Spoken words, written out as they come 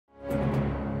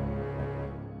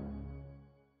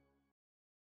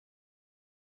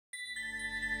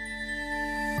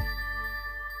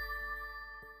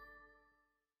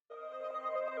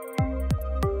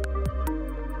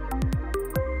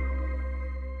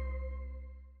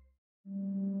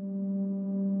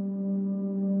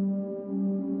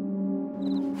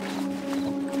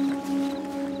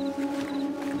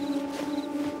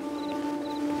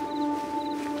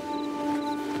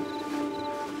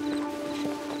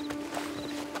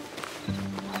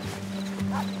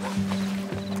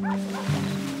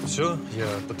Все, я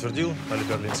подтвердил,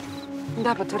 ОВД Орлинской.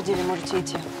 Да, подтвердили, можете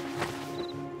идти.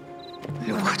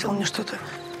 Лёва хотел мне что-то.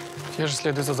 Те же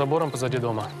следы за забором позади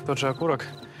дома. Тот же окурок,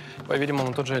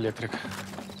 по-видимому, тот же электрик.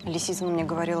 Лисицына мне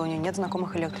говорила, у нее нет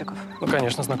знакомых электриков. Ну,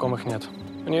 конечно, знакомых нет.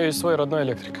 У нее есть свой родной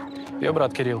электрик. Ее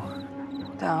брат Кирилл.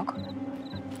 Так.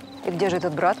 И где же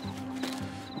этот брат?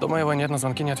 Дома его нет, на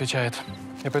звонки не отвечает.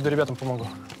 Я пойду ребятам помогу.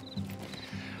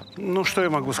 Ну, что я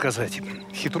могу сказать?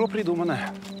 Хитро придумано.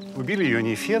 Убили ее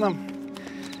не феном.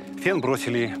 Фен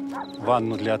бросили в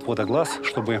ванну для отвода глаз,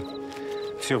 чтобы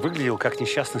все выглядело как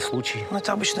несчастный случай. Ну,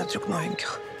 это обычный трюк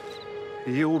новеньких.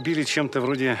 Ее убили чем-то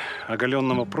вроде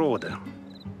оголенного провода.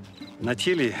 На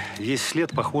теле есть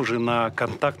след, похожий на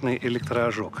контактный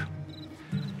электроожог.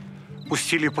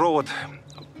 Пустили провод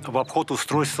в обход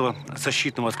устройства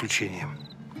защитного отключения.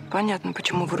 Понятно,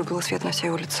 почему вырубила свет на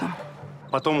всей улице.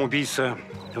 Потом убийца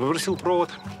выбросил провод,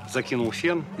 закинул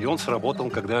фен, и он сработал,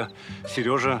 когда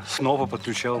Сережа снова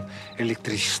подключал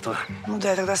электричество. Ну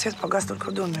да, тогда свет погас только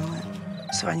в доме.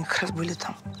 Мы с Ваней как раз были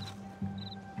там.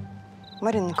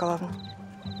 Марина Николаевна,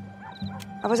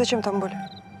 а вы зачем там были?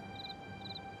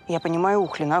 Я понимаю,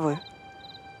 Ухлин, а вы?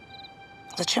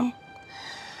 Зачем?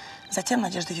 Затем,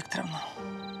 Надежда Викторовна.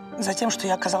 Затем, что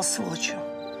я оказалась сволочью.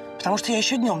 Потому что я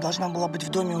еще днем должна была быть в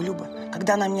доме у Любы,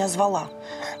 когда она меня звала.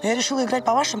 Но я решила играть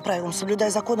по вашим правилам,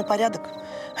 соблюдая закон и порядок.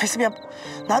 А если бы я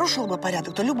нарушила бы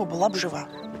порядок, то Люба была бы жива.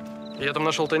 Я там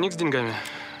нашел тайник с деньгами.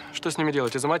 Что с ними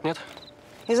делать? Изымать, нет?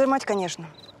 Изымать, конечно.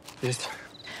 Есть.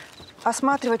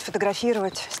 Осматривать,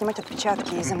 фотографировать, снимать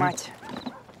отпечатки, изымать.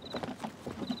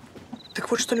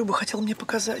 Так вот, что Люба хотела мне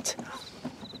показать.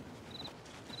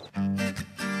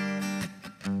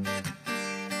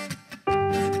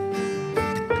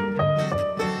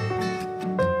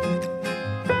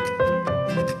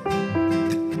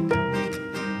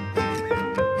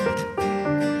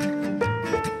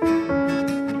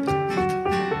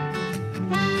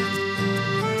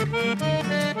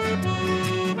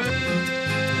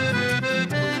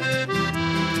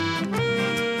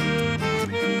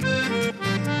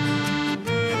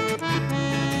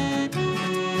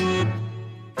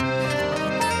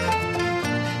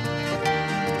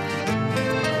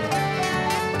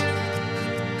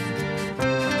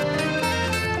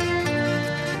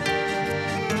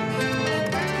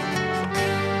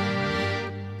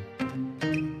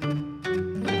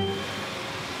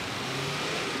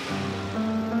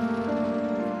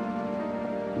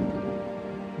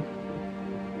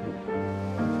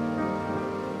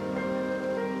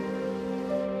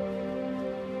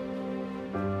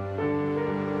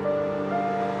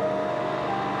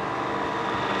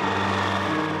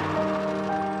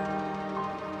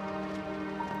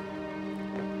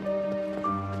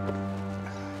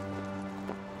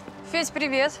 Федь,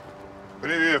 привет.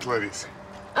 Привет, Лариса.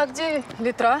 А где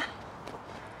Литра?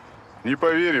 Не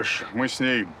поверишь, мы с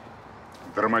ней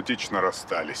драматично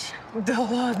расстались. Да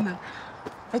ладно.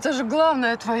 Это же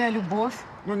главная твоя любовь.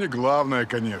 Ну, не главная,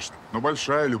 конечно, но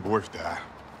большая любовь, да.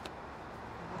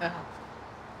 Да.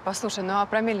 Послушай, ну а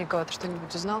про Мельникова ты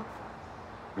что-нибудь узнал?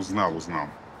 Узнал.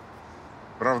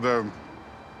 Правда,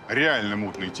 реально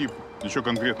мутный тип. Ничего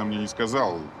конкретно мне не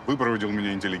сказал. Выпроводил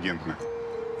меня интеллигентно.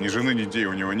 Ни жены, ни детей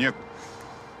у него нет.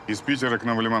 Из Питера к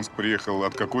нам в Лиманск приехал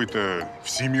от какой-то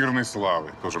всемирной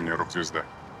славы. Тоже мне рок-звезда.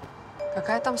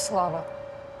 Какая там слава?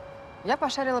 Я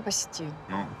пошарила по сети.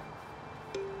 Ну?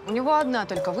 У него одна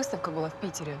только выставка была в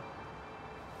Питере.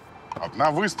 Одна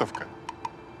выставка?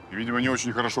 И, видимо, не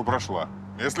очень хорошо прошла.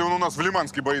 Если он у нас в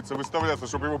Лиманске боится выставляться,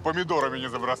 чтобы его помидорами не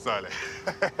забросали.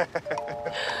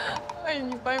 Ой,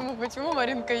 не пойму, почему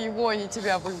Маринка его, а не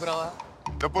тебя выбрала.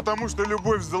 Да потому что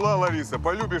любовь зла, Лариса.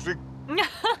 Полюбишь и…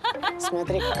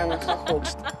 Смотри, как она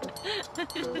хохочет.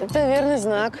 Это верный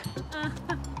знак.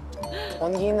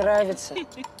 Он ей нравится.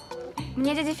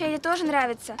 Мне дядя Федя тоже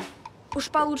нравится. Уж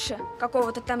получше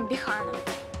какого-то там Бихана.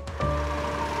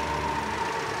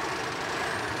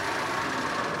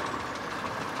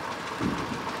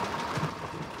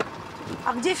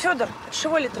 А где Федор?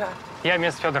 Чего Литра? Я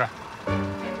вместо Федора.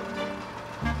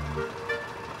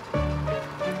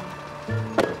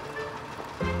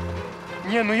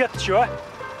 Не, ну я-то чё, а?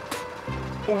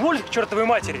 Уволь к чертовой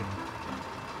матери.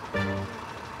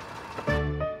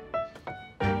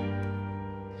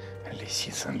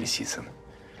 Лисицын.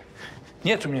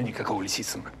 Нет у меня никакого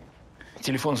Лисицына.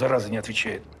 Телефон, зараза, не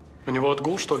отвечает. У него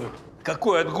отгул, что ли?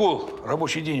 Какой отгул?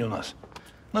 Рабочий день у нас.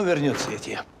 Ну, вернется, я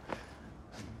тебе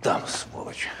дам,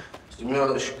 сволочь.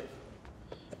 Семенович,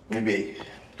 не бей.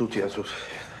 Тут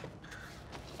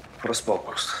проспал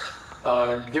просто.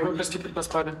 А где вы, простите,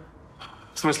 проспали?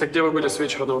 В смысле, где вы были с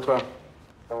вечера до утра?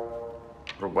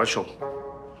 Рыбачил.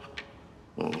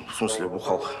 В смысле,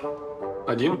 бухал?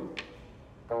 Один?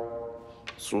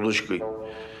 С удочкой.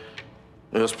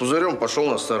 Я с пузырем пошел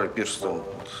на старый пирс, там,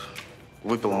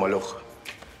 выпил малех,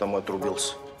 там и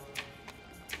отрубился.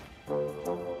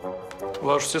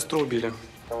 Вашу сестру убили.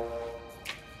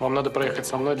 Вам надо проехать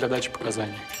со мной для дачи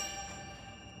показаний.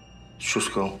 Что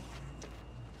сказал?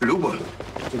 Люба?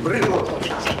 Брело.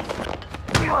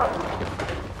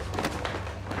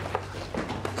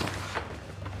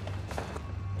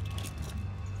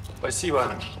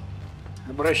 Спасибо.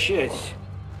 Обращайся.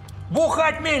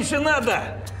 Бухать меньше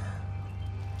надо,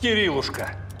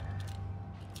 Кириллушка.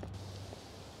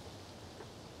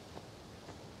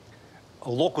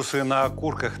 Локусы на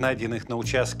окурках, найденных на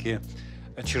участке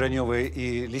Черенёвой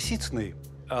и Лисицыной,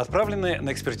 отправлены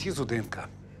на экспертизу ДНК.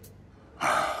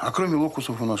 А кроме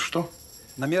локусов у нас что?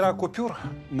 Номера купюр,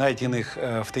 найденных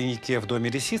в тайнике в доме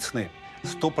Лисицыной,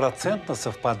 100%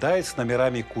 совпадает с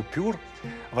номерами купюр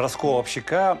воровского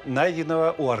общака,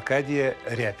 найденного у Аркадия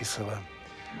Ряписова.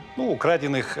 Ну,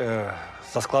 украденных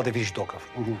со склада вещдоков.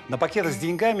 На пакетах с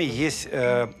деньгами есть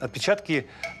отпечатки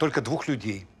только двух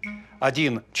людей.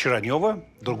 Один Черенёва,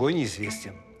 другой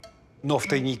неизвестен. Но в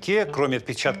тайнике, кроме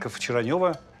отпечатков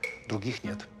Черенёва, других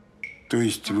нет. То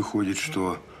есть выходит,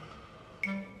 что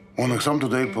он их сам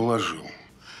туда и положил.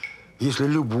 Если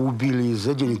Любу убили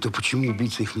из-за денег, то почему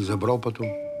убийца их не забрал потом?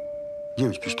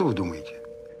 Девочки, что вы думаете?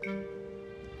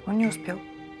 Он не успел.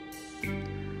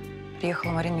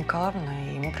 Приехала Марина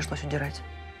Николаевна, и ему пришлось удирать.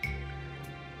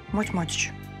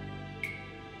 Моть-мотич.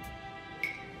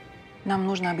 Нам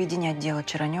нужно объединять дело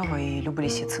Черенёва и Любы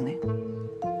Лисицыной.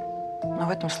 Но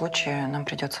в этом случае нам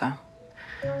придется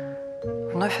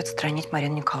вновь отстранить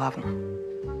Марину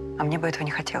Николаевну. А мне бы этого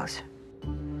не хотелось.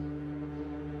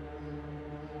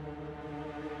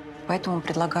 Поэтому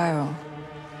предлагаю,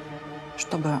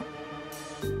 чтобы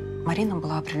Марина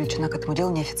была привлечена к этому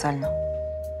делу неофициально.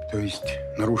 То есть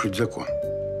нарушить закон?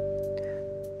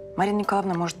 Марина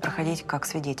Николаевна может проходить как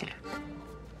свидетель.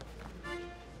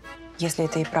 Если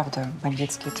это и правда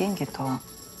бандитские деньги, то,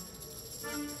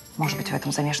 может быть, в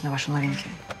этом замешаны ваши новинки.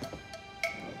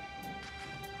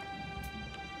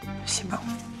 Спасибо.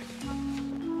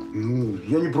 Ну,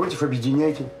 я не против,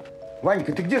 объединяйте.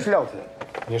 Ванька, ты где шлялся?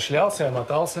 Не шлялся, а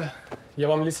мотался. Я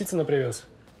вам Лисицына привез.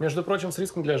 Между прочим, с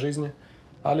риском для жизни.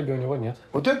 Алиби у него нет.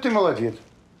 Вот это ты молодец.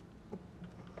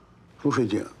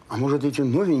 Слушайте, а может, эти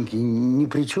новенькие ни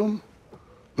при чем?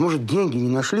 Может, деньги не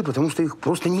нашли, потому что их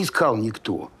просто не искал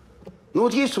никто. Ну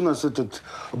вот есть у нас этот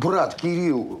брат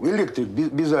Кирилл, электрик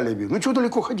без алиби. Ну чего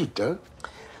далеко ходить-то, а?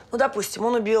 Ну, допустим,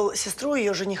 он убил сестру,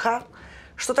 ее жениха.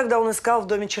 Что тогда он искал в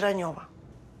доме Черенёва?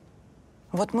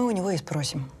 Вот мы у него и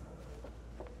спросим.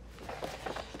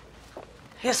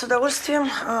 Я с удовольствием,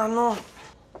 но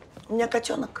у меня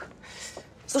котенок.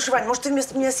 Слушай, Вань, может, ты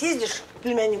вместо меня съездишь к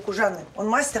племяннику Жанны? Он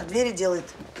мастер, двери делает.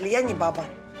 Или я не баба.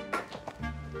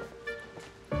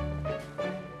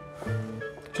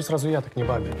 Что сразу я, так не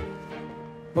бабе?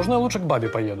 Можно я лучше к бабе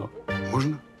поеду?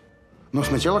 Можно. Но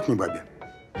сначала к небабе.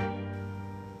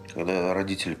 Когда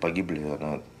родители погибли,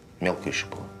 она мелкая еще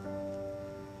была.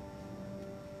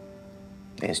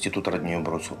 Я институт ради нее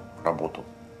бросил, работу.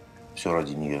 Все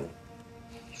ради нее.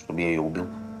 Чтобы я ее убил.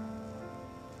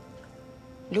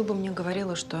 Люба мне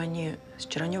говорила, что они с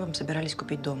Черенёвым собирались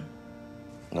купить дом.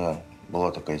 Да,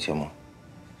 была такая тема.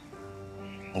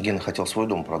 Гена хотел свой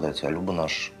дом продать, а Люба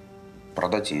наш.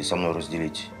 Продать и со мной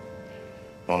разделить.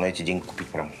 Но на эти деньги купить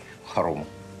прям хорому.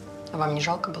 А вам не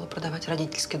жалко было продавать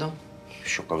родительский дом?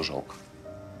 Еще как жалко.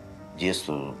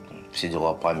 Детство, все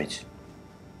дела, память.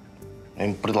 Я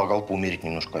им предлагал поумерить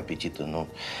немножко аппетита, но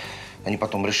они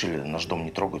потом решили наш дом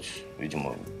не трогать.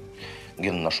 Видимо,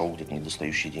 Гена нашел где-то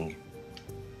недостающие деньги.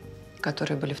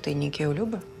 Которые были в тайнике у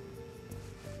Любы?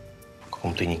 В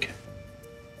каком тайнике?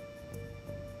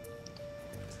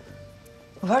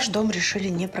 Ваш дом решили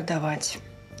не продавать.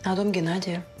 А дом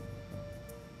Геннадия?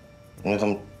 Ну,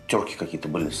 там терки какие-то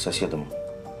были с соседом.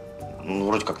 Ну,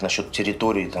 вроде как насчет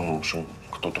территории, там, в общем,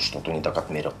 кто-то что-то не так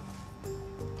отмерил.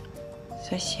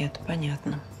 Сосед,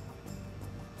 понятно.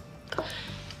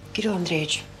 Кирилл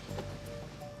Андреевич,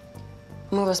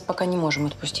 мы вас пока не можем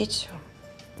отпустить.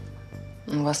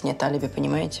 У вас нет алиби,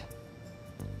 понимаете?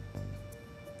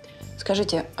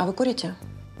 Скажите, а вы курите?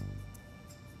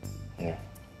 Нет.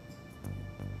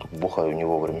 Только бухаю не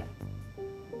вовремя.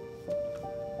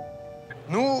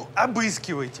 Ну,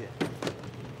 обыскивайте.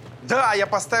 Да, я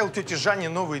поставил тете Жанне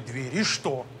новые двери. И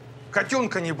что?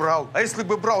 Котенка не брал. А если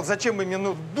бы брал, зачем бы мне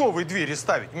новые двери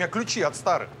ставить? У меня ключи от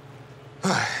старых.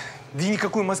 Ах, да и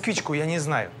никакую москвичку я не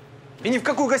знаю. И ни в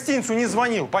какую гостиницу не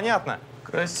звонил, понятно?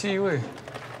 Красивый.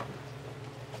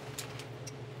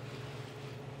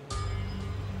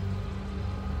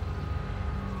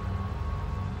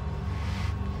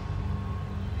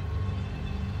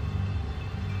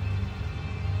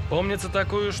 Помнится,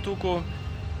 такую штуку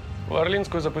в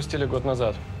Орлинскую запустили год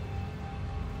назад.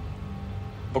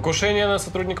 Покушение на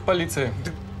сотрудника полиции.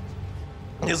 Да,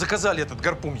 мне заказали этот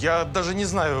гарпун. Я даже не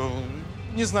знаю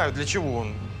для чего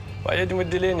он. Поедем в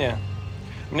отделение.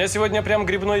 У меня сегодня прям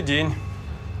грибной день.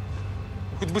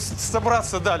 Хоть бы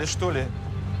собраться дали, что ли.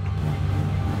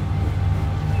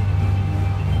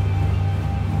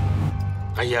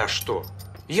 А я что?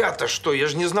 Я-то что? Я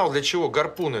же не знал, для чего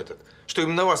гарпун этот. Что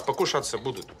именно вас покушаться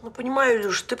будут. Ну, понимаю,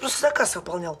 Илюш, ты просто заказ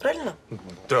выполнял, правильно?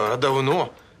 Да,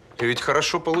 давно. И ведь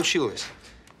хорошо получилось.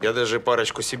 Я даже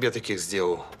парочку себе таких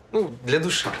сделал. Ну, для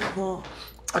души.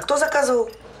 А кто заказывал?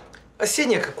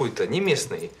 Осенний какой-то, не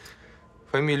местный.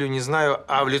 Фамилию не знаю,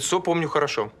 а в лицо помню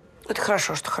хорошо. Это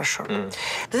хорошо, что хорошо. Ты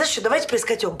знаешь что, давайте по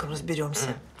котенкам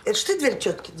разберемся. Это ж ты дверь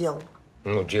тетки делал?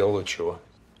 Ну, делала чего.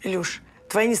 Илюш,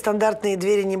 твои нестандартные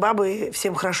двери не бабы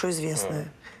всем хорошо известны.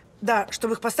 Да,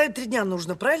 чтобы их поставить 3 дня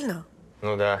нужно, правильно?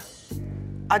 Ну да.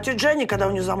 А тетя Жанни, когда у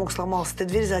нее замок сломался, ты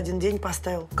дверь за 1 день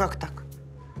поставил. Как так?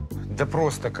 Да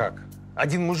просто как.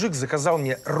 Один мужик заказал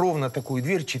мне ровно такую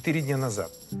дверь 4 дня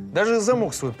назад. Даже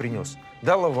замок свой принес.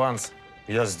 Дал аванс.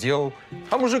 Я сделал.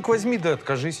 А мужик возьми да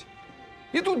откажись.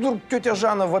 И тут вдруг тетя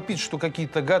Жанна вопит, что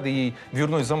какие-то гады ей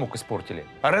дверной замок испортили.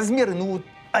 А размеры, ну вот,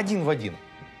 1 в 1.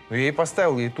 Ну, я ей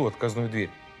поставил ей ту отказную дверь.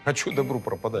 А чё добру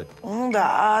пропадать? Ну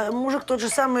да, а мужик тот же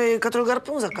самый, который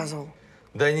гарпун заказывал?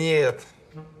 Да нет,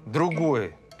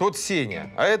 другой. Тот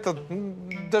Сеня. А этот,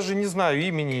 даже не знаю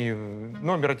имени,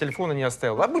 номера телефона не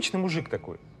оставил. Обычный мужик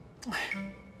такой. Ой,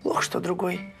 плохо, что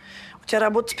другой. У тебя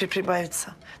работа теперь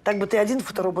прибавится. Так бы ты 1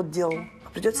 фоторобот делал, а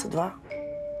придется 2.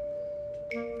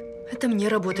 Это мне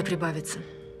работы прибавится.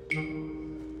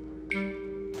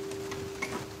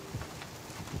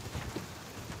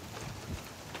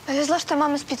 Повезло, что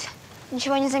мама спит.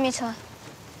 Ничего не заметила.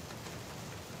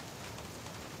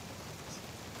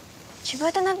 Чего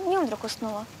это она днем вдруг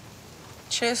уснула?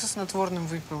 Чай со снотворным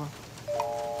выпила.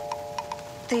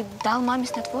 Ты дал маме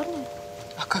снотворное?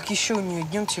 А как еще у нее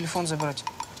днем телефон забрать?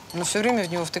 Она все время в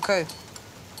него втыкает.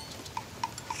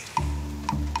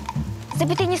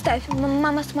 Запятый не ставь.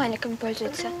 Мама с маленькими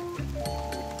пользуется.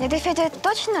 Дядя Федя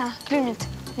точно клюнет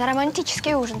на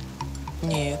романтический ужин?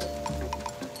 Нет.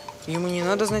 Ему не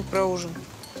надо знать про ужин.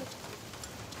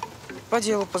 По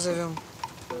делу позовем.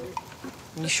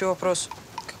 Еще вопрос.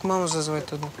 Как маму зазвать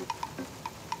туда?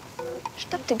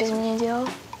 Что б ты без меня делал?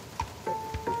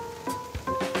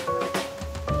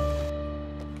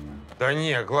 Да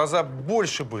не, глаза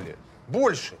больше были.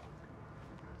 Больше.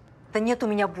 Да нет у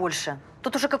меня больше.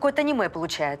 Тут уже какое-то аниме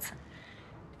получается.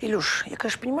 Илюш, я,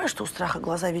 конечно, понимаю, что у страха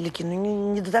глаза велики, но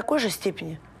не до такой же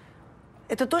степени.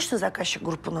 Это точно заказчик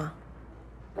гарпуна?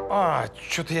 А,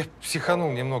 что-то я психанул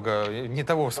немного, не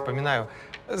того вспоминаю.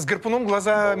 С гарпуном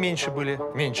глаза меньше были.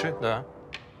 Меньше, да.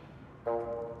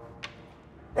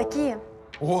 Какие?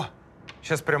 О,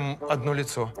 сейчас прям одно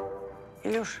лицо.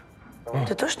 Илюш,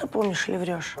 ты точно помнишь или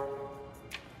врешь?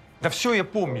 Да все я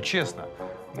помню, честно.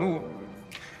 Ну,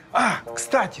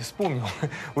 кстати, вспомнил.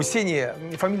 У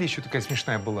Сени фамилия еще такая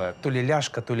смешная была. То ли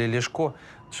Ляшка, то ли Лешко.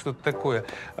 Что-то такое.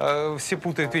 Все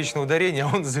путают вечно ударение,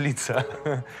 а он злится.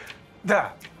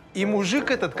 Да. И мужик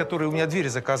этот, который у меня дверь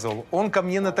заказывал, он ко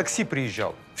мне на такси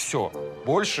приезжал. Все.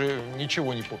 Больше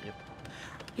ничего не помнит.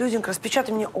 Люденька,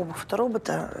 распечатай мне оба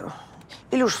фоторобота.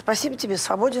 Илюш, спасибо тебе,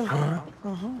 свободен.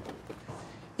 Угу.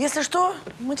 Если что,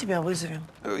 мы тебя вызовем.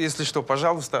 Если что,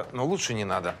 пожалуйста, но лучше не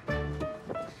надо.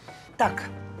 Так,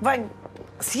 Вань,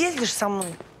 съездишь со мной?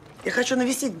 Я хочу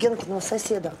навестить Генкиного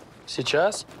соседа.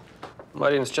 Сейчас?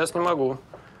 Марин, сейчас не могу.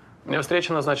 У меня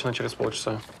встреча назначена через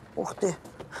полчаса. Ух ты.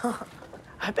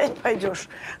 Опять пойдешь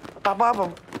по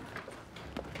бабам?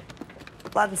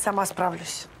 Ладно, сама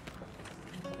справлюсь.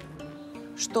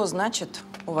 Что значит,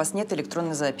 у вас нет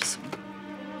электронной записи?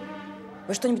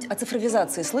 Вы что-нибудь о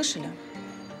цифровизации слышали?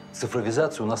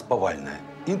 Цифровизация у нас повальная.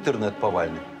 Интернет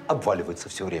повальный. Обваливается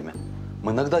все время.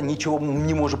 Мы иногда ничего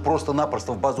не можем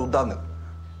просто-напросто в базу данных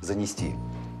занести.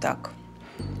 Так.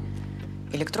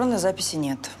 Электронной записи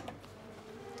нет.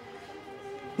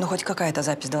 Но хоть какая-то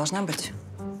запись должна быть.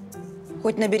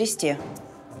 Хоть на бересте.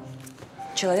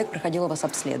 Человек проходил у вас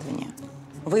обследование.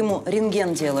 Вы ему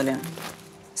рентген делали.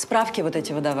 Справки вот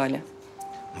эти выдавали.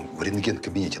 Ну, в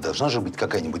рентген-кабинете должна же быть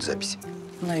какая-нибудь запись.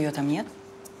 Но ее там нет.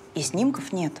 И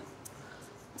снимков нет.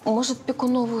 Может,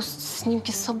 Пекунову снимки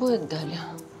с собой отдали?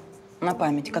 На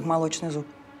память, как молочный зуб.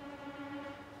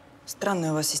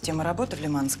 Странная у вас система работы в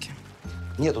Лиманске.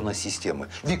 Нет у нас системы.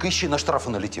 Вика, ищи, на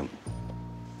штрафы налетим.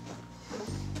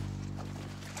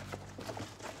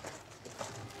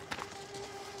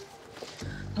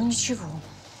 Ну ничего.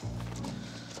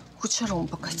 Хоть шаром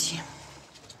покати.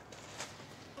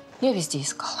 Я везде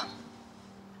искала.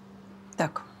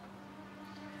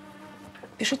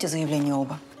 Пишите заявление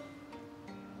оба.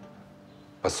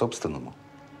 По собственному?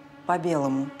 По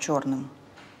белому, черному.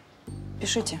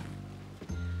 Пишите.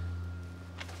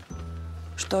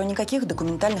 Что никаких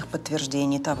документальных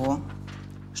подтверждений того,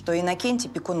 что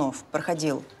Иннокентий Пекунов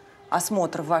проходил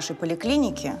осмотр в вашей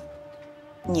поликлинике,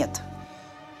 нет.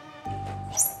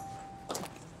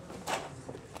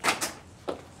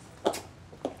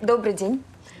 Добрый день.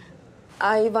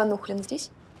 А Иван Ухлин здесь?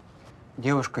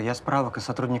 Девушка, я справок о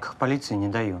сотрудниках полиции не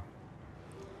даю.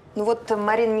 Ну вот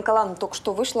Марина Николаевна только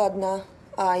что вышла одна,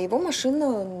 а его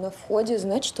машина на входе,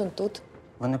 значит, он тут.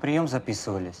 Вы на прием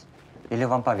записывались? Или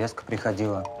вам повестка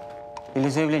приходила? Или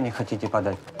заявление хотите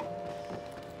подать?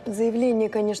 Заявление,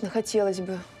 конечно, хотелось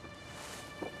бы.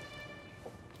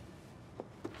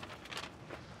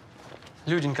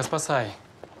 Люденька, спасай.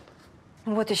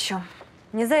 Вот еще.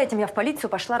 Не за этим я в полицию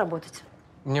пошла работать.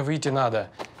 Мне выйти надо.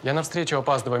 Я на встречу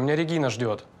опаздываю, меня Регина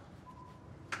ждет.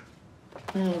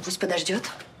 Ну, пусть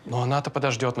подождет. Ну, она-то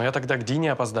подождет, но я тогда к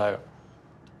Дине опоздаю.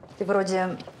 Ты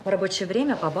вроде в рабочее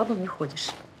время по бабам не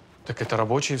ходишь. Так это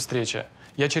рабочие встречи.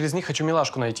 Я через них хочу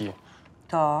милашку найти.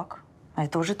 Так, а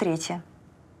это уже третья.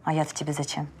 А я-то тебе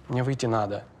зачем? Мне выйти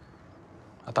надо.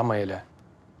 А там Эля.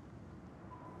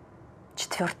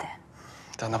 Четвертая.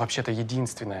 Да она вообще-то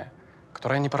единственная,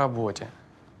 которая не по работе.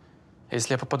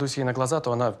 Если я попадусь ей на глаза,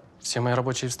 то она все мои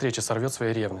рабочие встречи сорвет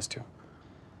своей ревностью.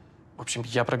 В общем,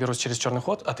 я проберусь через черный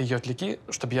ход, а ты ее отвлеки,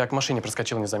 чтобы я к машине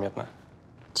проскочил незаметно.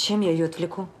 Чем я ее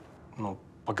отвлеку? Ну,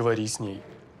 поговори с ней.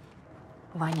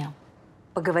 Ваня,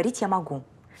 поговорить я могу.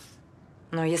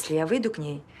 Но если я выйду к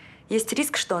ней, есть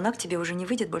риск, что она к тебе уже не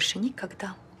выйдет больше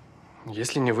никогда.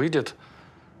 Если не выйдет,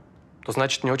 то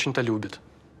значит, не очень-то любит.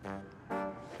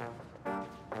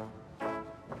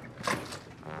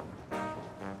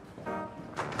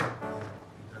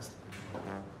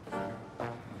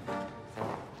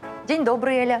 День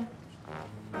добрый, Эля.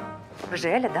 Вы же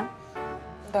Эля, да?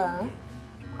 Да.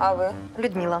 А вы?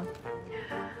 Людмила.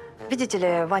 Видите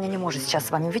ли, Ваня не может сейчас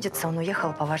с вами увидеться, он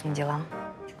уехал по важным делам.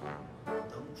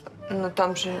 Ну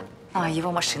там же… А,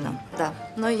 его машина, да.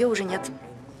 Но ее уже нет.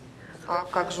 А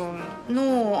как же он?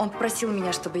 Ну, он попросил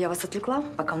меня, чтобы я вас отвлекла,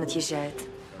 пока он отъезжает.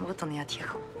 Вот он и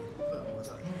отъехал.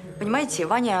 Понимаете,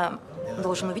 Ваня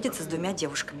должен увидеться с 2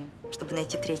 девушками, чтобы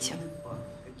найти третью.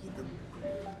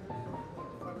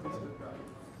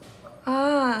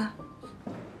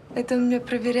 Это он меня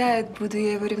проверяет, буду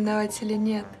я его ревновать или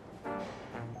нет.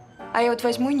 А я вот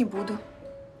возьму и не буду.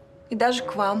 И даже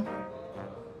к вам.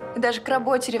 И даже к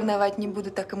работе ревновать не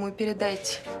буду, так ему и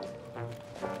передайте.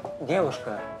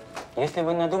 Девушка, если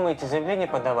вы надумаете заявление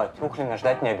подавать, Ухлина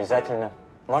ждать не обязательно.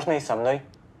 Можно и со мной.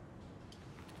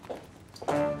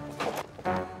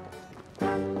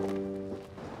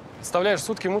 Представляешь,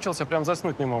 сутки мучился, прям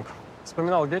заснуть не мог.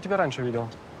 Вспоминал, где я тебя раньше видел.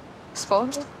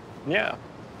 Вспомнил? Не.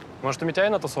 Может, у Митяя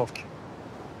на тусовке?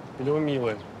 Или у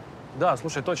Милы? Да,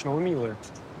 слушай, точно, у Милы.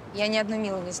 Я ни одну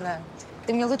Милу не знаю.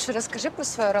 Ты мне лучше расскажи про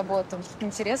свою работу.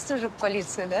 Интересно же в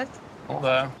полиции, да? Ну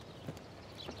да.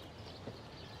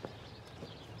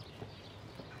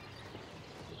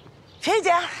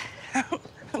 Федя!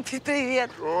 Привет.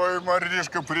 Ой,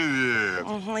 Маришка, привет.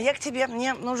 Я к тебе.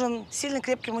 Мне нужен сильный,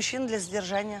 крепкий мужчина для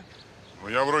содержания. Ну,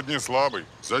 я вроде не слабый.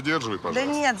 Задерживай, пожалуйста.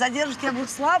 Да нет, задерживать я буду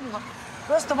слабого.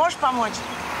 Просто можешь помочь?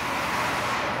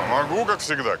 Помогу, как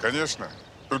всегда, конечно.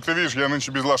 Только ты видишь, я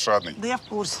нынче безлошадный. Да я в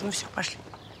курсе. Ну все, пошли.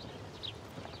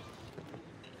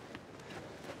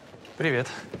 Привет.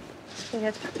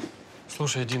 Привет.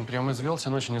 Слушай, Дин, прямо извелся,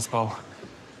 ночью не спал.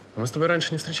 А мы с тобой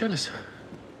раньше не встречались?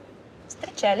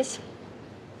 Встречались.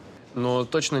 Но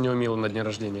точно не у Милы на дне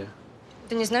рождения.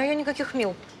 Да не знаю я никаких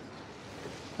Мил.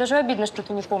 Даже обидно, что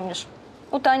ты не помнишь.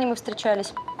 У Тани мы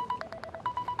встречались.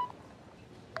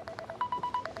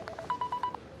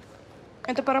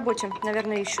 Это по работе.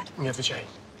 Наверное, ищут. Не отвечай.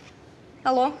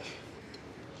 Алло.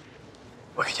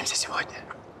 Увидимся сегодня.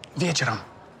 Вечером.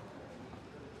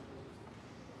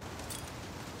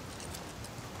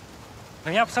 На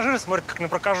меня пассажиры смотрят, как на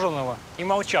прокаженного, и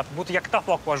молчат, будто я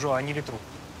катафалк вожу, а не литру.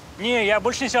 Не, я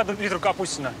больше не сяду в литру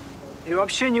Капустина. И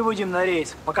вообще не выйдем на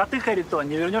рейс, пока ты, Харитон,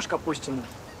 не вернешь Капустина.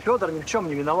 Федор ни в чем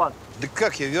не виноват. Да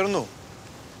как я верну?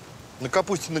 На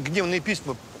Капустина гневные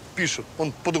письма пишут.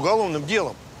 Он под уголовным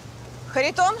делом.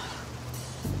 Харитон?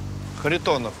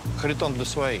 Харитонов. Харитон для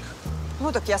своих.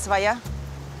 Ну, так я своя.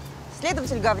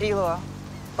 Следователь Гаврилова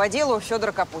по делу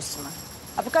Федора Капустина.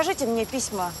 А покажите мне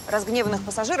письма разгневанных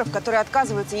пассажиров, которые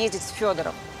отказываются ездить с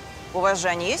Федором. У вас же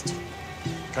они есть?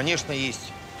 Конечно,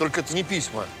 есть. Только это не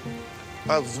письма,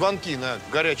 а звонки на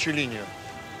горячую линию.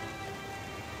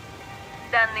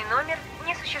 Данный номер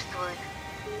не существует.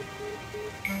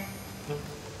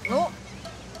 Ну,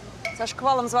 Со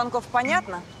шквалом звонков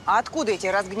понятно. А откуда эти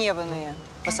разгневанные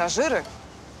пассажиры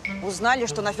узнали,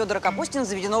 что на Федора Капустина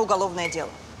заведено уголовное дело?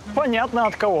 Понятно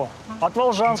от кого. От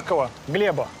Волжанского,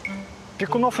 Глеба.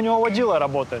 Пекунов у него водила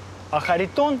работает, а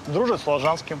Харитон дружит с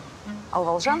Волжанским. А у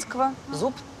Волжанского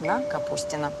зуб на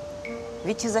Капустина.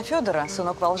 Ведь из-за Федора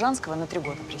сынок Волжанского на 3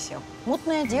 года присел.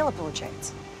 Мутное дело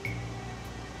получается.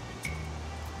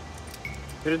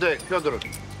 Передай Федору,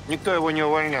 никто его не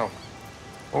увольнял.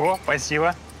 О,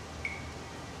 спасибо.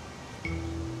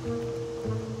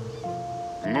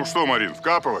 Ну что, Марин,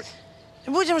 вкапывать?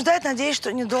 Будем ждать, надеюсь,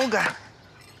 что недолго.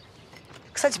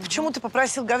 Кстати, почему ты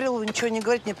попросил Гаврилову ничего не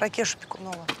говорить мне про Кешу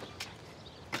Пекунова?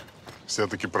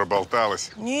 Все-таки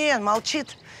проболталась. Не,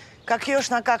 молчит, как еж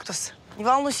на кактус. Не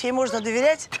волнуйся, ей можно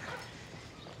доверять.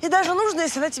 И даже нужно,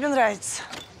 если она тебе нравится.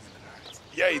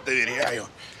 Я ей доверяю.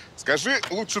 Скажи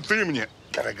лучше ты мне,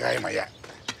 дорогая моя.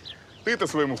 Ты-то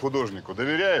своему художнику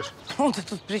доверяешь? Ну, ты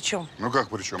тут при чем? Ну как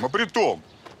при чем? А при том.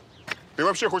 Ты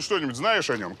вообще хоть что-нибудь знаешь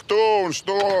о нем? Кто он,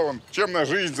 что он, чем на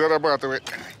жизнь зарабатывает?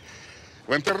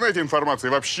 В интернете информации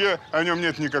вообще о нем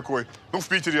нет никакой. Ну, в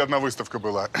Питере одна выставка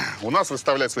была. У нас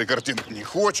выставлять свои картины не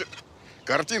хочет.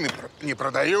 Картины не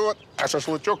продает, а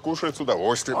шашлычок кушает с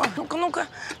удовольствием. О, ну-ка, ну-ка.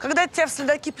 Когда тебя в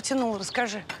следаки потянуло,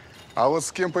 расскажи. А вот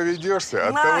с кем поведешься,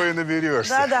 от того и наберешься.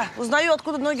 Да-да, узнаю,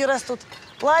 откуда ноги растут.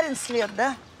 Ларин след,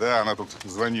 да? Да, она тут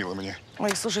звонила мне.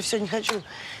 Ой, слушай, все, не хочу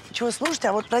ничего слушать.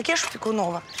 А вот про Кешу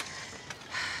Пекунова,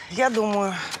 я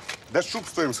думаю… Да шут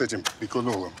с твоим с этим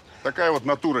Пекуновым. Такая вот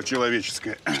натура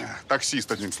человеческая.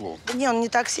 Таксист, одним словом. Да не, он не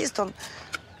таксист, он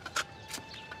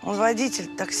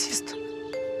водитель, таксист.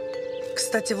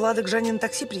 Кстати, Влада к Жанне на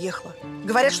такси приехала.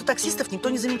 Говорят, что таксистов никто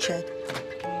не замечает.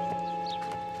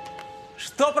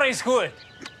 Что происходит?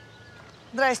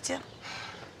 Здрасте.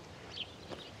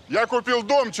 Я купил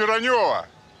дом Черанева.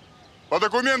 По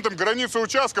документам границы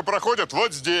участка проходят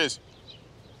вот здесь.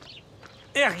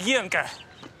 Эх, Генка,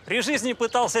 при жизни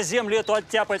пытался землю эту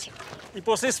оттяпать и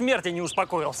после смерти не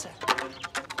успокоился.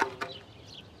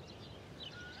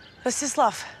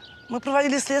 Ростислав, мы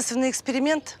проводили следственный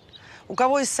эксперимент. У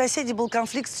кого из соседей был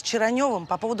конфликт с Чераневым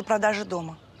по поводу продажи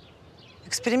дома.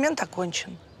 Эксперимент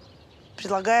окончен.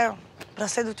 Предлагаю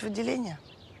проследовать в отделение.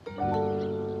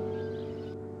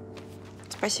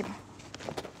 Спасибо.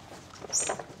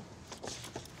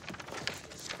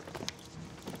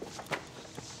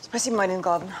 Спасибо, Марина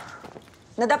Николаевна.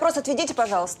 На допрос отведите,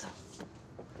 пожалуйста.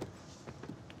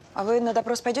 А вы на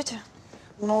допрос пойдете?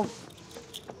 Ну,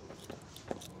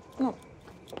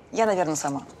 я, наверное,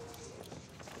 сама.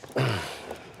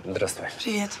 Здравствуй.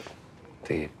 Привет.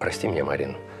 Ты прости меня,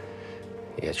 Марин.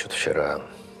 Я что-то вчера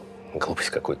глупость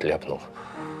какую-то ляпнул.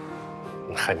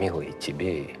 Нахамил и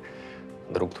тебе, и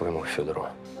другу твоему Федору,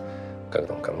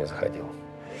 когда он ко мне заходил.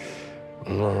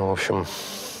 Ну, в общем,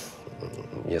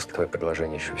 если твое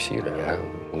предложение еще в силе,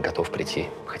 я готов прийти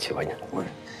хоть сегодня. Ой,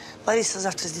 Лариса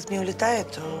завтра с детьми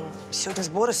улетает. Сегодня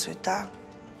сборы, суета.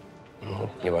 Ну,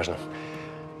 неважно.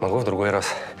 Могу в другой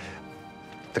раз.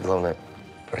 Ты, главное,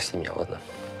 прости меня, ладно?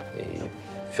 И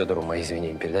Федору мои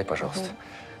извинения передай, пожалуйста.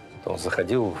 Он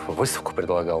заходил, выставку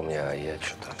предлагал мне, а я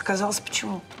что-то… Отказался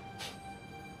почему?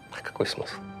 А какой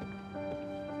смысл?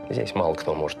 Здесь мало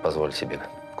кто может позволить себе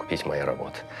купить мои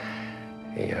работы.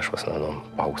 И я ж в основном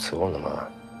по аукционам, а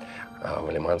в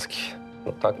Лиманске,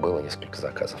 ну, так было несколько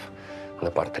заказов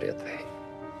на портреты.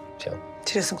 Все.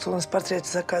 Интересно, кто у нас портреты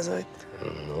заказывает?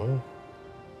 Ну,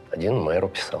 один мэру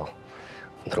писал,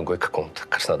 другой какому-то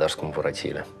краснодарскому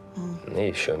воротиле. И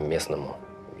еще местному.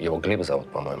 Его Глеб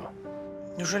зовут, по-моему.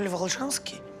 Неужели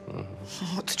Волжанский?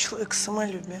 Вот человек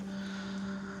самолюбие.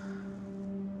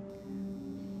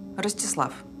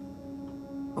 Ростислав,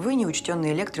 вы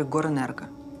неучтенный электрик Горэнерго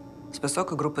с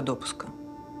высокой группой допуска.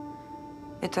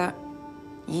 Это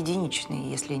единичный,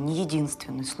 если не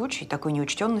единственный случай такой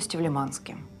неучтенности в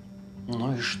Лиманске.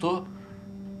 Ну и что?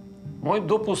 Мой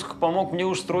допуск помог мне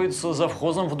устроиться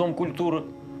завхозом в Дом культуры.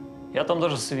 Я там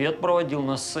даже свет проводил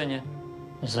на сцене.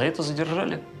 За это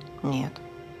задержали? Нет.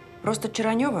 Просто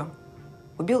Черанева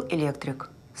убил электрик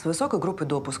с высокой группой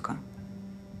допуска.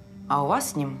 А у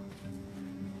вас с ним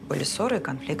были ссоры и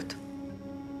конфликт.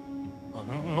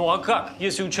 Ну а как,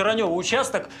 если у Черанева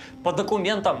участок по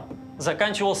документам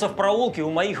заканчивался в проулке у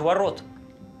моих ворот?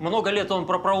 Много лет он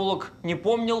про проулок не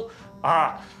помнил,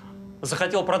 а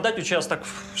захотел продать участок,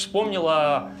 вспомнил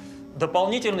о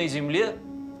дополнительной земле,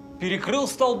 перекрыл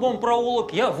столбом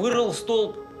проулок, я вырыл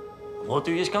столб. Вот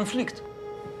и весь конфликт.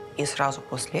 И сразу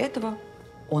после этого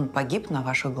он погиб на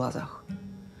ваших глазах.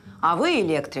 А вы,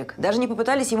 электрик, даже не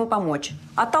попытались ему помочь.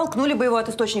 Оттолкнули бы его от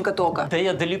источника тока. Да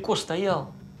я далеко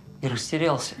стоял и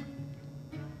растерялся.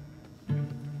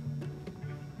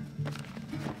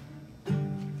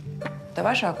 Это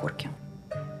ваши окурки?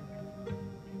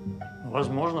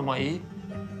 Возможно, мои.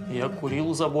 Я курил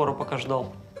у забора, пока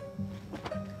ждал.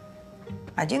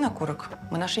 Один окурок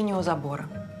мы нашли не у забора,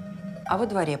 а во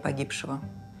дворе погибшего.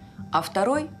 А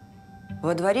второй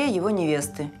во дворе его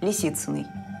невесты, Лисицыной.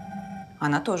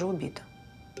 Она тоже убита.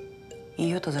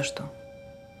 Ее-то за что?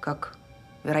 Как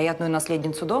вероятную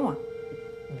наследницу дома?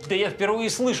 Да я впервые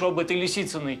слышу об этой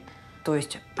Лисицыной. То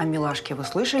есть о милашке вы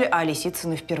слышали, а о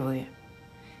Лисицыной впервые?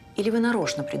 Или вы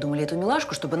нарочно придумали эту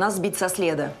милашку, чтобы нас сбить со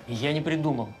следа? Я не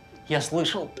придумал. Я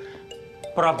слышал.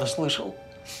 Правда слышал.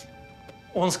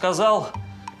 Он сказал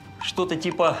что-то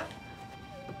типа: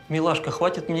 «Милашка,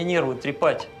 хватит мне нервы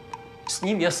трепать. С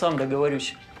ним я сам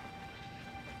договорюсь».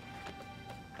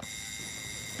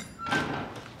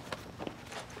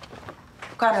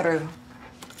 В камеру его.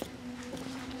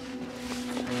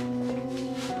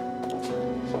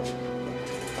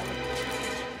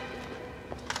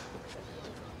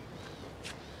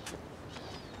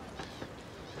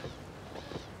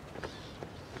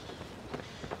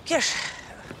 Кеш,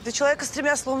 для человека с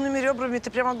 3 сломанными ребрами ты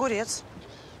прям огурец.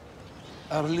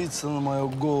 Орлица на мою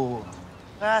голову.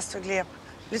 Здравствуй, Глеб.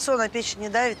 Лицо на печень не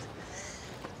давит?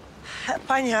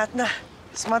 Понятно.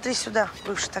 Смотри сюда,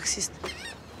 бывший таксист.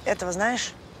 Этого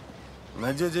знаешь?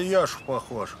 На дядю Яшу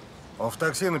похож. Он в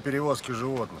такси на перевозке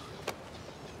животных.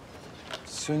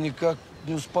 Все никак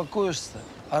не успокоишься.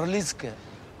 Орлинская.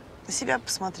 На себя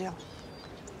посмотрел.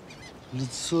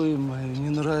 Лицо ей мое не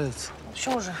нравится.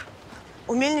 Почему же?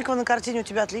 У Мельникова на картине у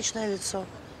тебя отличное лицо.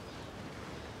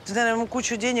 Ты, наверное, ему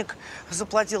кучу денег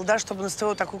заплатил, да, чтобы на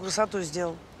СТО такую красоту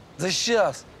сделал? Да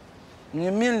сейчас.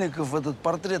 Мне Мельников этот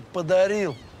портрет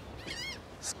подарил.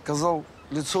 Сказал,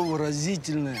 лицо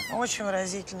выразительное. Очень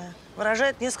выразительное.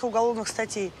 Выражает несколько уголовных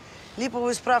статей.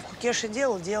 Липовую справку Кеша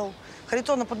делал.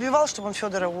 Харитона подбивал, чтобы он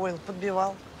Федора уволил?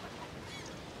 Подбивал.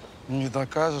 Не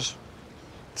докажешь.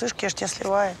 Слышь, Кеш тебя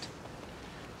сливает.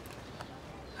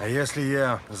 А если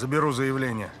я заберу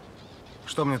заявление,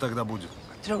 что мне тогда будет?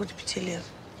 От 3 до 5 лет.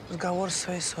 Разговор с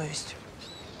своей совестью.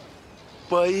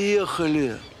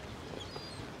 Поехали.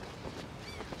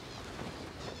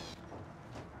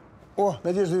 О,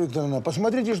 Надежда Викторовна,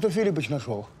 посмотрите, что Филиппыч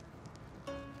нашел.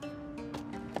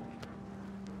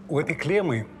 У этой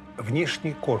клеммы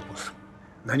внешний корпус.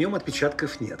 На нем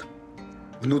отпечатков нет.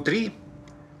 Внутри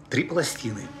 3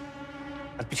 пластины.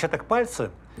 Отпечаток пальца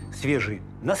свежий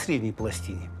на средней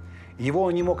пластине.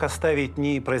 Его не мог оставить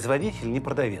ни производитель, ни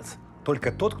продавец.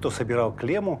 Только тот, кто собирал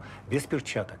клемму без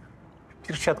перчаток. В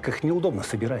перчатках неудобно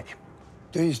собирать.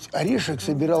 То есть орешек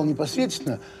собирал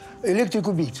непосредственно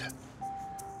электрик-убийца?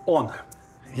 Он.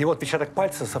 Его отпечаток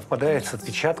пальца совпадает с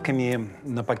отпечатками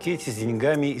на пакете с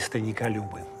деньгами из тайника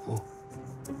Любы.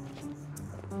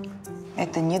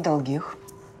 Это не Долгих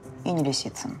и не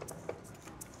Лисицын.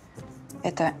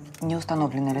 Это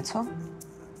неустановленное лицо,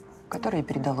 которое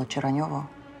передало Чараневу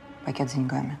пакет с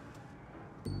деньгами.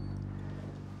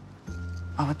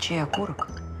 А вот чей окурок?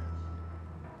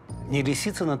 Не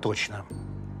Лисицына точно.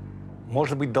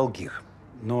 Может быть, Долгих.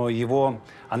 Но его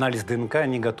анализ ДНК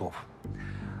не готов.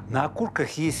 На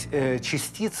окурках есть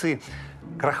частицы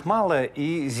крахмала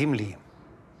и земли.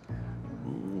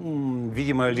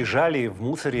 Видимо, лежали в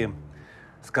мусоре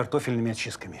с картофельными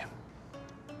очистками.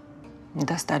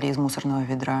 Достали из мусорного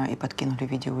ведра и подкинули в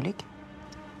виде улики.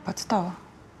 Подстава.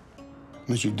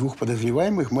 Значит, 2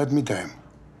 подозреваемых мы отметаем.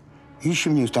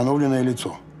 Ищем неустановленное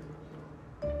лицо.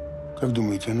 Как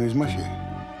думаете, оно из мафии?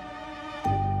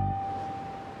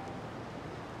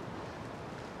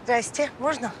 Здрасте,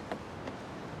 можно?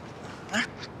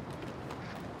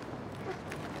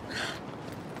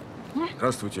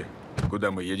 Здравствуйте.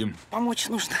 Куда мы едем? Помочь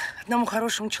нужно одному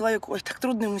хорошему человеку. Ой, так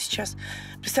трудно ему сейчас.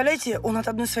 Представляете, он от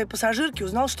одной своей пассажирки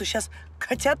узнал, что сейчас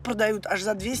котят продают аж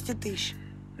за 200 тысяч.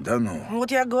 Да ну.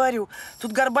 Вот я говорю,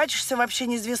 тут горбачишься вообще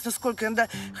неизвестно сколько. Иногда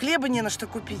хлеба не на что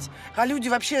купить. А люди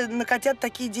вообще на котят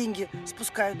такие деньги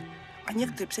спускают. А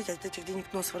некоторые, представляете, от этих денег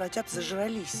нос воротят,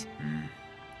 зажрались.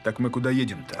 Так мы куда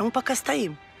едем-то? А мы пока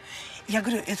стоим. Я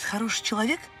говорю, этот хороший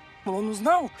человек, мол, он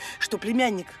узнал, что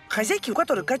племянник хозяйки, у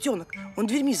которой котенок, он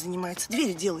дверьми занимается,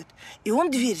 двери делает. И он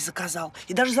дверь заказал,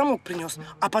 и даже замок принес.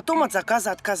 А потом от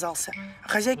заказа отказался. А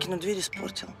хозяйкину дверь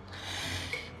испортил.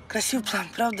 Красивый план,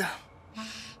 правда?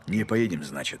 Не поедем,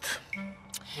 значит.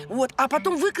 Вот, а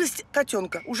потом выкрасть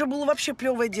котенка уже было вообще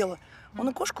плевое дело. Он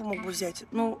и кошку мог бы взять,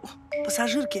 но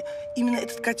пассажирке именно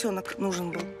этот котенок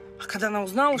нужен был. А когда она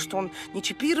узнала, что он не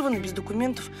чипированный, без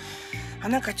документов,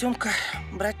 она котенка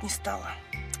брать не стала.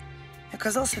 И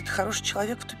оказался этот хороший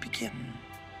человек в тупике.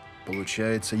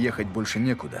 Получается, ехать больше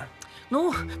некуда.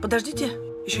 Ну, подождите,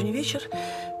 еще не вечер.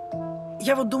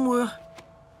 Я вот думаю,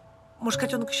 может,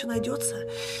 котенок еще найдется.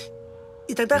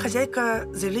 И тогда хозяйка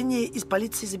заявление из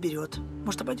полиции заберет.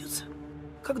 Может, обойдется?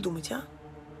 Как думаете, а?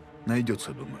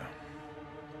 Найдется, думаю.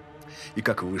 И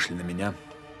как вы вышли на меня?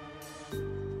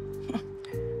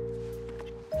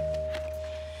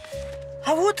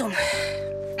 А вот он,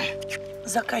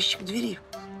 заказчик двери.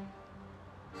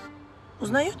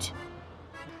 Узнаете?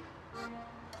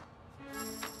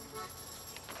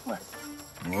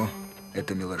 О,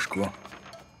 это Милошко.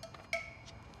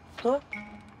 Кто?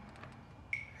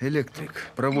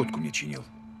 Электрик. Проводку мне чинил.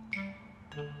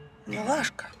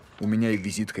 Милашка. У меня и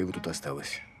визитка его тут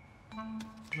осталась.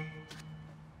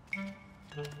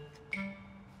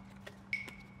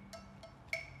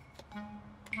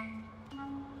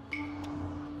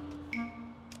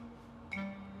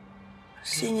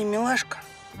 Синий Милашка.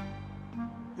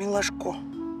 Милашко.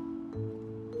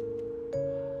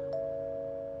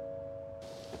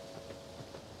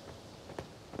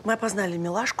 Мы опознали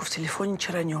Милашку в телефоне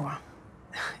Чаранева.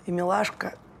 И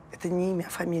Милашка – это не имя, а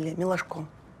фамилия. Милашко.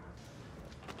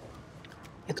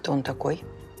 И кто он такой?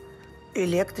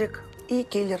 Электрик и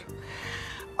киллер.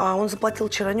 А он заплатил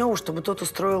Чараневу, чтобы тот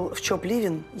устроил в ЧОП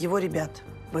Ливен его ребят.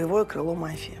 Боевое крыло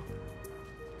мафии.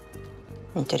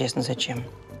 Интересно, зачем?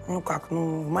 Ну как,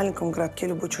 в маленьком городке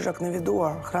любой чужак на виду,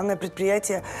 а охранное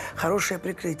предприятие – хорошее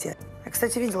прикрытие. Я,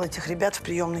 кстати, видела этих ребят в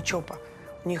приемной ЧОПа.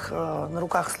 У них на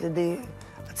руках следы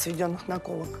от сведенных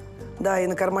наколок. Да, и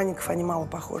на карманников они мало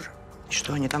похожи. И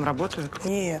что, они там работают?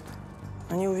 Нет.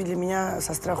 Они увидели меня,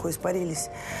 со страху испарились.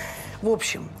 В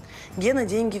общем, Гена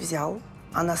деньги взял,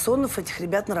 а Насонов этих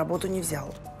ребят на работу не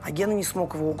взял. А Гена не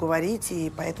смог его уговорить, и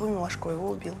поэтому Милашко его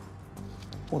убил.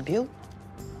 Убил?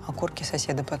 А корки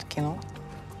соседа подкинул.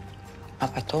 А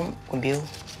потом убил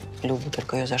Любу,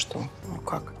 только ее за что? Ну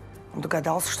как? Он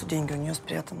догадался, что деньги у нее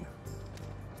спрятаны.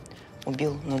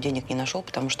 Убил, но денег не нашел,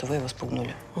 потому что вы его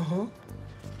спугнули. Угу.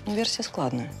 Ну, версия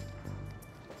складная.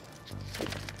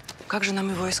 Как же нам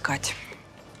его искать?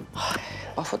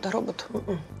 По фотороботу?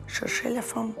 Шершеля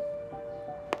фам.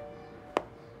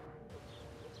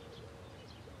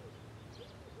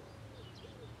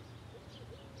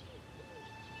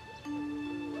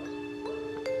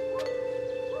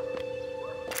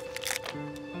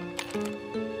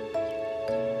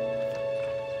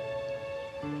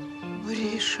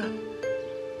 Бриша.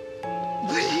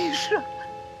 Бриша.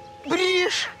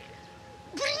 Бриш.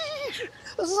 Бриш.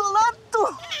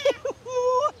 Золотой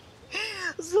мой.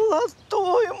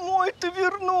 Золотой мой, ты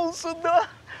вернулся, да?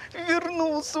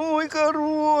 Вернулся, мой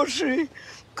хороший.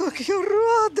 Как я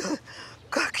рада.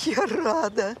 Как я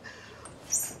рада.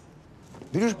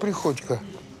 Берешь Приходько,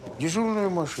 дежурную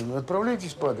машину,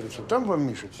 отправляйтесь по адресу. Там вам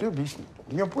Миша все объяснит.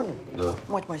 Меня понял? Да.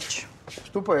 Мой мальчик.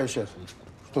 Ступай сейчас.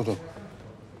 Что тут?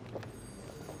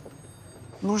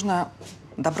 Нужно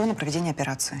добро на проведение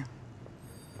операции.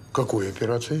 Какой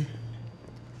операции?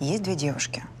 Есть две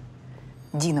девушки.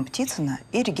 Дина Птицына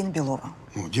и Регина Белова.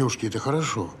 Ну, девушки, это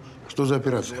хорошо. Что за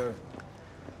операция?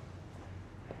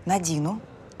 На Дину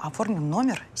оформлен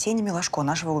номер Сени Милашко,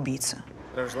 нашего убийцы.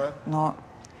 Прошла? Но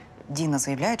Дина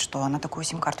заявляет, что она такую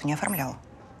сим-карту не оформляла.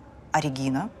 А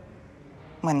Регина,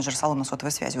 менеджер салона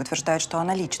сотовой связи, утверждает, что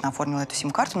она лично оформила эту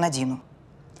сим-карту на Дину.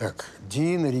 Так,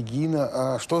 Дина,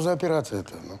 Регина, а что за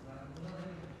операция-то?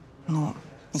 Ну,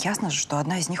 ясно же, что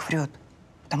одна из них врет,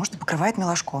 потому что покрывает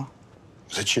Милашко.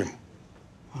 Зачем?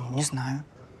 Не знаю.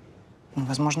 Ну,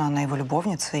 возможно, она его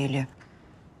любовница или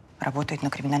работает на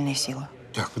криминальные силы.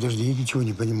 Так, подожди, я ничего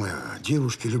не понимаю.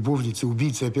 Девушки, любовницы,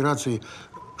 убийцы, операции.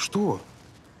 Что?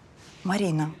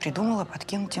 Марина придумала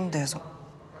подкинуть им Дезу.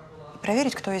 И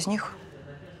проверить, кто из них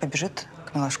побежит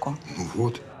к Милашко. Ну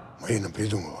вот, Марина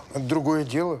придумала. Это другое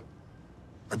дело.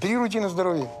 Оперируйте на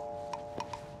здоровье.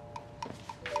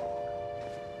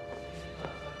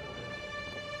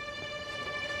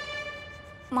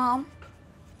 Мам,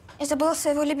 я забыла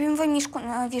своего любимого мишку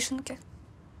на вишенке.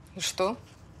 И что?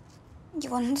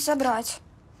 Его надо забрать.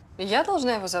 Я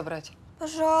должна его забрать?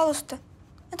 Пожалуйста.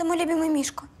 Это мой любимый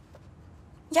мишка.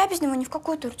 Я без него ни в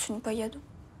какую Турцию не поеду.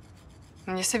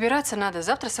 Мне собираться надо.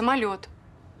 Завтра самолет.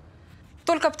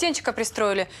 Только птенчика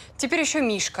пристроили. Теперь еще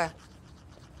Мишка.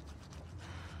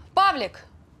 Павлик!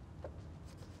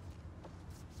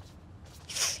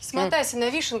 Смотайся на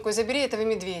вишенку и забери этого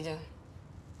медведя.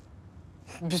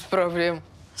 Без проблем.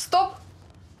 Стоп!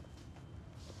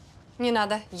 Не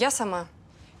надо. Я сама.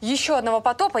 Еще одного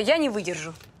потопа я не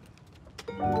выдержу.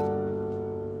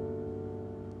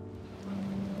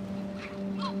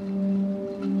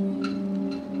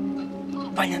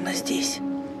 Ваня, она здесь.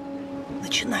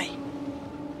 Начинай.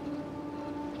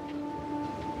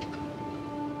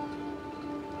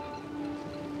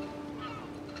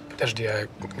 Подожди, а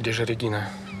где же Регина?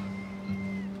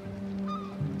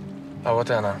 А вот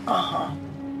и она. Ага.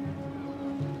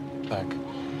 Так.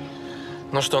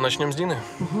 Ну что, начнем с Дины?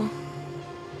 Угу.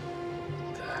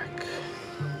 Так.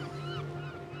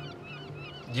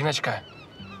 Диночка.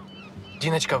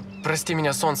 Диночка, прости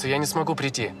меня, солнце, я не смогу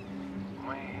прийти.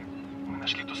 Мы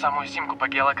нашли ту самую симку по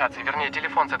геолокации, вернее,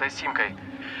 телефон с этой симкой.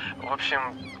 В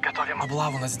общем, готовим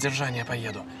облаву, на задержание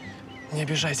поеду. Не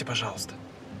обижайся, пожалуйста.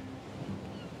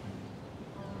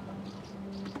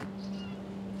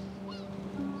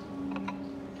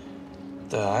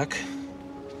 Так,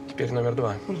 теперь номер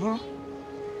 2. Угу.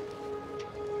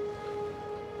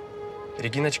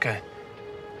 Региночка,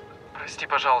 прости,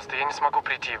 пожалуйста, я не смогу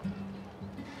прийти.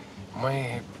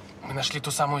 Мы нашли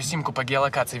ту самую симку по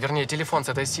геолокации, вернее, телефон с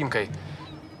этой симкой.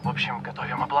 В общем,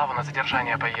 готовим облаву, на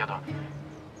задержание поеду.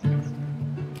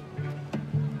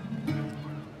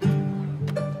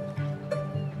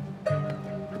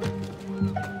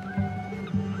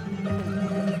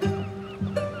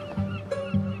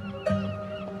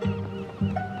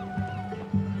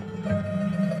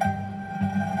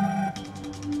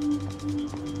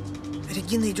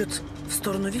 Регина идет в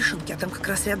сторону Вишенки, а там как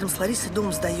раз рядом с Ларисой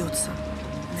дом сдается.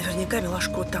 Наверняка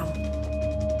Милашко там.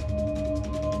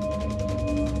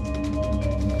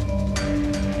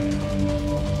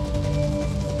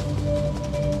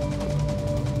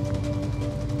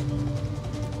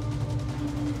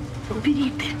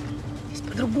 Убери ты. Здесь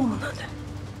по-другому надо.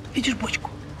 Видишь бочку?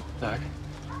 Так.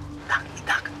 Так, не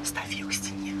так. Ставь ее к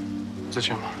стене.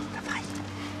 Зачем? Давай.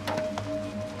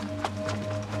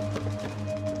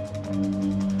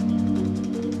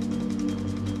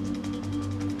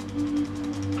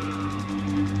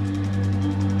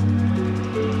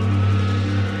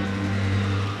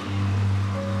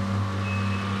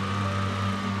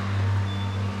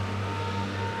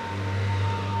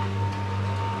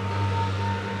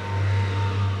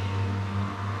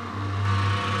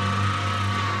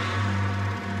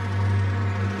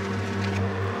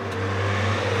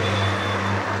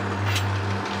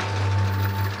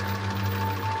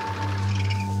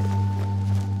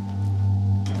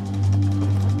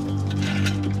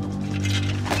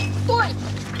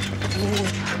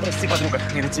 Прости, подруга,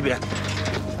 не на тебя.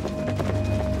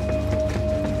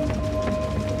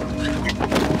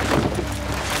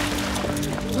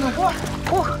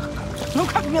 Ох, ну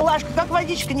как, милашка, как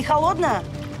водичка, не холодная?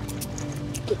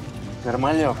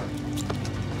 Нормально.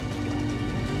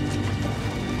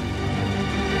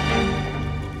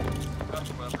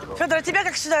 Федор, а тебя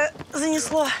как сюда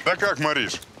занесло? Да как,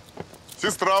 Мариш?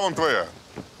 Сестра вон твоя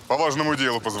по важному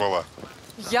делу позвала.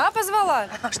 Я позвала?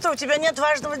 Что, у тебя нет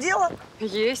важного дела?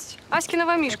 Есть.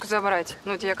 Аськиного Мишку забрать.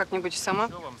 Ну, это я как-нибудь сама.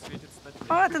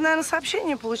 А, ты, наверное,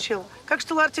 сообщение получил. Как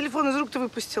что Лар телефон из рук-то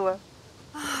выпустила?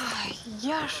 Ай,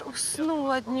 я ж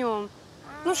уснула днем.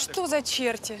 Ну что за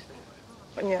черти?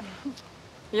 Понятно.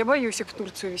 Я боюсь их в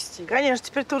Турцию везти. Конечно,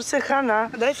 теперь Турция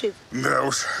хана. Да, Федь? Да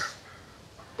уж.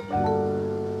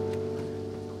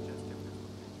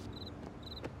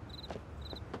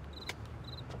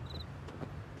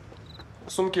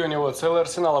 В сумке у него целый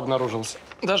арсенал обнаружился.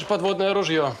 Даже подводное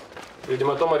ружье.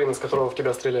 Видимо, то, Марина, с которого в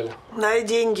тебя стреляли. Да, и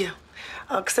деньги.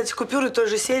 Кстати, купюры той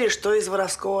же серии, что из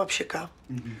воровского общака.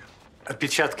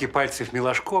 Отпечатки пальцев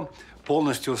Милашко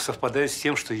полностью совпадают с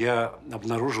тем, что я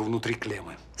обнаружил внутри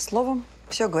клеммы. Словом,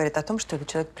 все говорит о том, что этот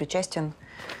человек причастен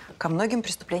ко многим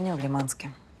преступлениям в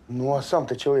Лиманске. Ну, а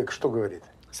сам-то человек что говорит?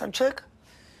 Сам человек?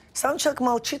 Сам человек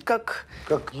молчит, как…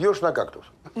 Как еж на кактус.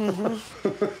 Угу.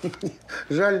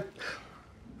 Жаль.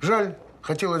 Жаль.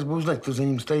 Хотелось бы узнать, кто за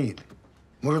ним стоит.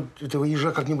 Может, этого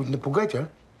ежа как-нибудь напугать, а?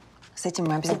 С этим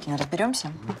мы обязательно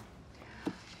разберемся.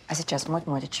 А сейчас, Моть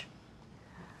Мотич,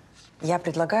 я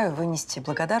предлагаю вынести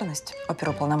благодарность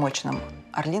оперуполномоченным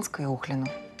Орлинской и Ухлину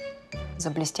за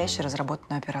блестяще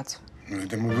разработанную операцию. Ну,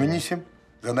 это мы вынесем.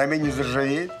 За нами не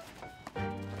заржавеет.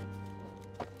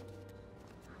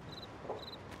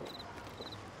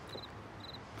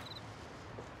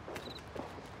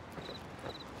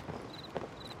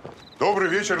 Добрый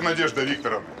вечер, Надежда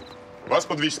Викторовна. Вас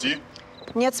подвезти?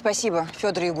 Нет, спасибо,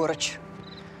 Федор Егорович.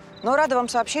 Но рада вам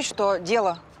сообщить, что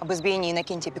дело об избиении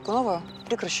Иннокентия Пекунова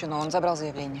прекращено. Он забрал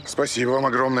заявление. Спасибо вам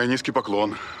огромное, низкий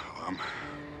поклон вам.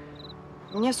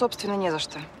 Мне, собственно, не за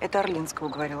что. Это Орлинская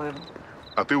уговорила его.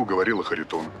 А ты уговорила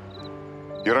Харитона.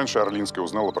 И раньше Орлинская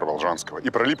узнала про Волжанского и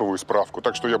про липовую справку,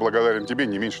 так что я благодарен тебе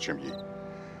не меньше, чем ей.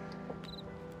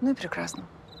 Ну и прекрасно.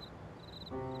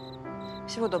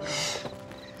 Всего доброго.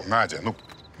 Надя,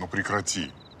 ну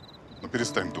прекрати. Ну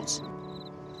перестань дуться.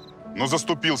 Ну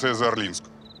заступился я за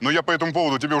Орлинскую. Но я по этому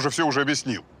поводу тебе уже все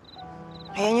объяснил.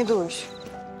 Я не дуюсь.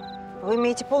 Вы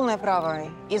имеете полное право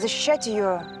и защищать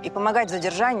ее, и помогать в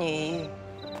задержании,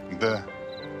 и… Да,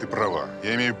 ты права.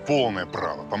 Я имею полное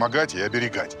право помогать и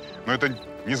оберегать. Но это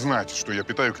не значит, что я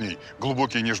питаю к ней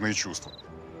глубокие нежные чувства.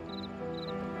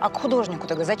 А к художнику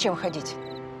тогда зачем ходить,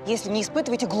 если не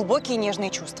испытываете глубокие нежные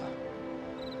чувства?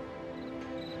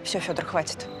 Все, Федор,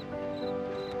 хватит.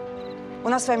 У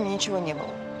нас с вами ничего не было.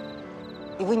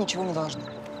 И вы ничего не должны.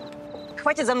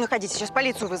 Хватит за мной ходить, сейчас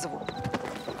полицию вызову.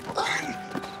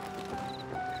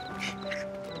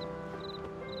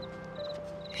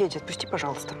 Федя, отпусти,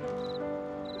 пожалуйста.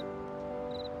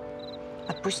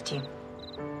 Отпусти.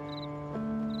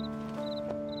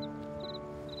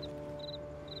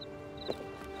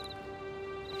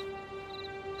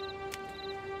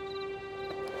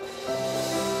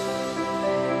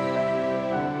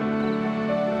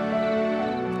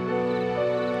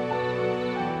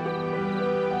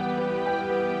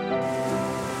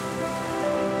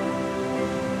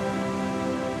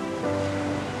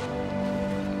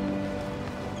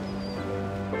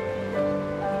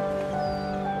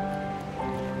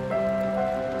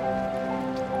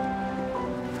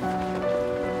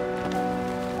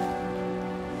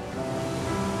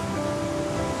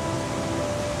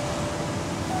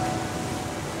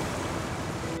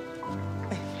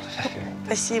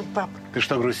 Спасибо, пап. Ты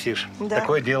что грустишь? Да.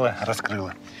 Такое дело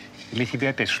раскрыла. Или тебе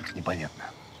опять что-то непонятно?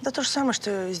 Да то же самое,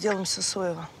 что сделал миссис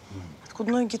Соева.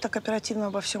 Откуда многие так оперативно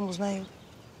обо всем узнают?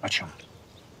 О чем?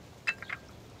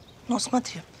 Ну,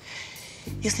 смотри,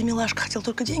 если милашка хотел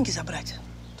только деньги забрать,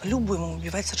 то Любу ему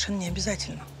убивать совершенно не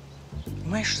обязательно.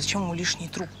 Понимаешь, зачем ему лишний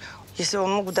труп? Если он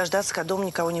мог бы дождаться, когда дома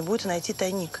никого не будет, и найти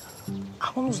тайник.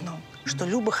 А он узнал, что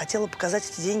Люба хотела показать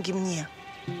эти деньги мне.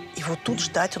 И вот тут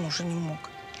ждать он уже не мог.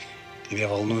 Тебя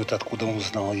волнует, откуда он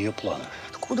узнал ее планы.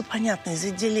 Откуда, понятно, из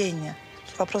отделения.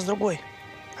 Тут вопрос другой.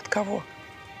 От кого?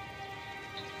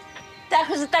 Так,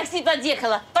 уже такси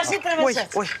подъехало. Пошли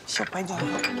провожать. Ой, все, пойдем.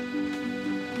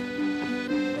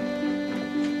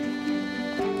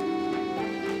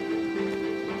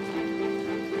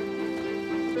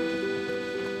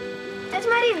 Тетя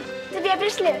Марин, тебе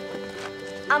пришли.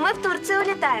 А мы в Турцию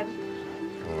улетаем.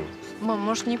 Мам,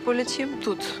 может, не полетим?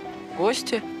 Тут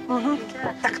гости. Угу.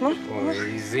 Так, ну?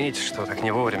 Ой, извините, что так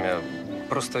не вовремя.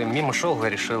 Просто мимо шел и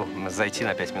решил зайти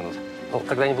на 5 минут. Ну,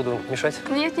 тогда не буду мешать.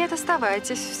 Нет, нет,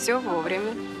 оставайтесь. Все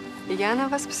вовремя. Я на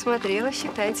вас посмотрела,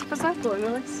 считайте,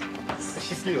 познакомилась.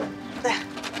 Счастливо. Да.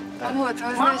 Вот,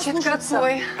 значит,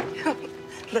 какой.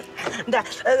 Да,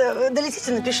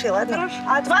 долетите, напиши, ладно? Хорошо.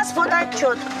 А от вас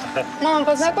фотоотчет. Мама,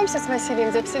 познакомься с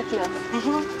Василием, записать надо.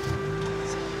 Угу.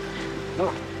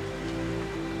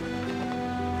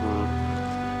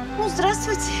 Ну,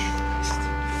 здравствуйте.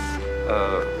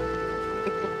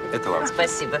 Это вам.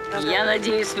 Спасибо. Я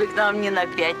надеюсь, вы к нам не на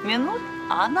 5 минут,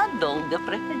 а надолго.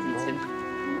 Проходите.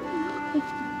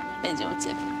 Пойдемте.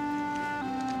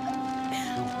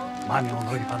 Маме он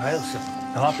вроде понравился.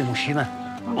 Ладный мужчина.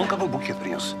 Он какой букет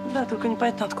принес? Да, только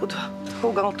непонятно откуда.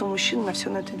 Такого грамотного мужчины на все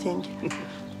на это деньги.